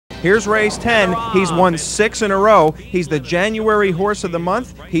Here's race 10. He's won 6 in a row. He's the January horse of the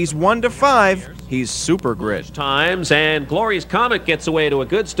month. He's 1-5. He's SUPERGRIT. Times, and Glory's Comet gets away to a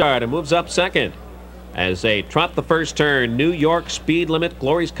good start and moves up second. As they trot the first turn, New York Speed Limit,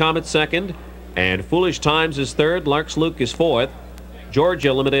 Glory's Comet second, and Foolish Times is third, Lark's Luke is fourth.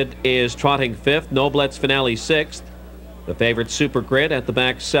 Georgia Limited is trotting fifth, Noblet's Finale sixth. The favorite SUPERGRIT at the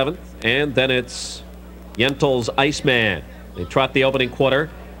back seventh, and then it's Yentl's Iceman. They trot the opening quarter.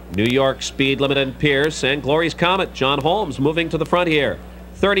 New York Speed Limit and Pierce, and Glory's Comet, John Holmes moving to the front here.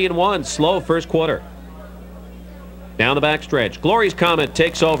 30-1, slow first quarter. Down the backstretch, Glory's Comet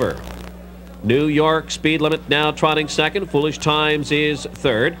takes over. New York Speed Limit now trotting second. Foolish Times is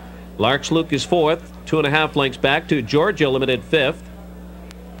third. Lark's Luke is fourth, 2.5 lengths back to Georgia Limited fifth.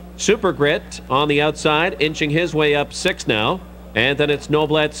 SUPERGRIT on the outside, inching his way up sixth now. And then it's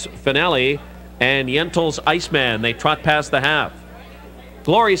Noblet's Finale and Yentl's Iceman. They trot past the half.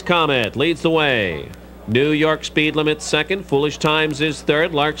 Glory's Comet leads the way. New York Speed Limit second. Foolish Times is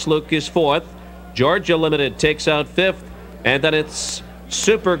third. Lark's Luke is fourth. Georgia Limited takes out fifth. And then it's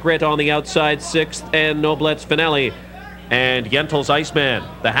SUPERGRIT on the outside sixth, and Noblet's Finale and Yentl's Iceman.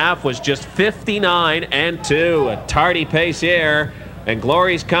 The half was just 59-2. A tardy pace here, and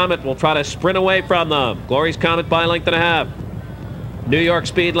Glory's Comet will try to sprint away from them. Glory's Comet by a length and a half. New York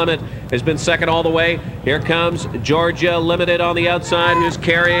Speed Limit has been second all the way. Here comes Georgia Limited on the outside, who's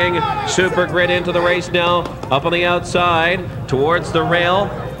carrying SUPERGRIT into the race now. Up on the outside towards the rail.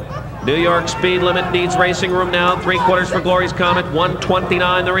 New York Speed Limit needs racing room now. 3/4 for Glory's Comet.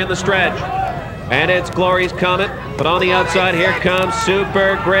 1:29. They're in the stretch. And it's Glory's Comet. But on the outside, here comes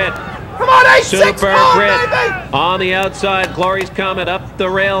SUPERGRIT. Come on, 8-6, SUPERGRIT on the outside. Glory's Comet up the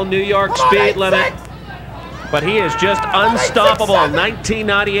rail. New York Speed Limit. But he is just unstoppable.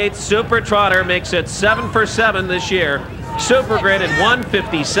 1998 Super Trotter makes it 7 for 7 this year. SUPERGRIT at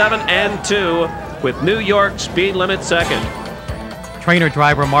 1:57-2 with New York Speed Limit second. Trainer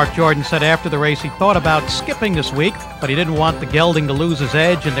driver Mark Jordan said after the race he thought about skipping this week, but he didn't want the gelding to lose his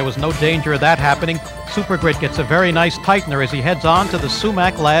edge, and there was no danger of that happening. SUPERGRIT gets a very nice tightener as he heads on to the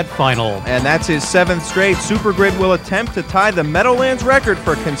Sumac Lad Final. And that's his 7th straight. SUPERGRIT will attempt to tie the Meadowlands record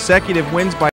for consecutive wins by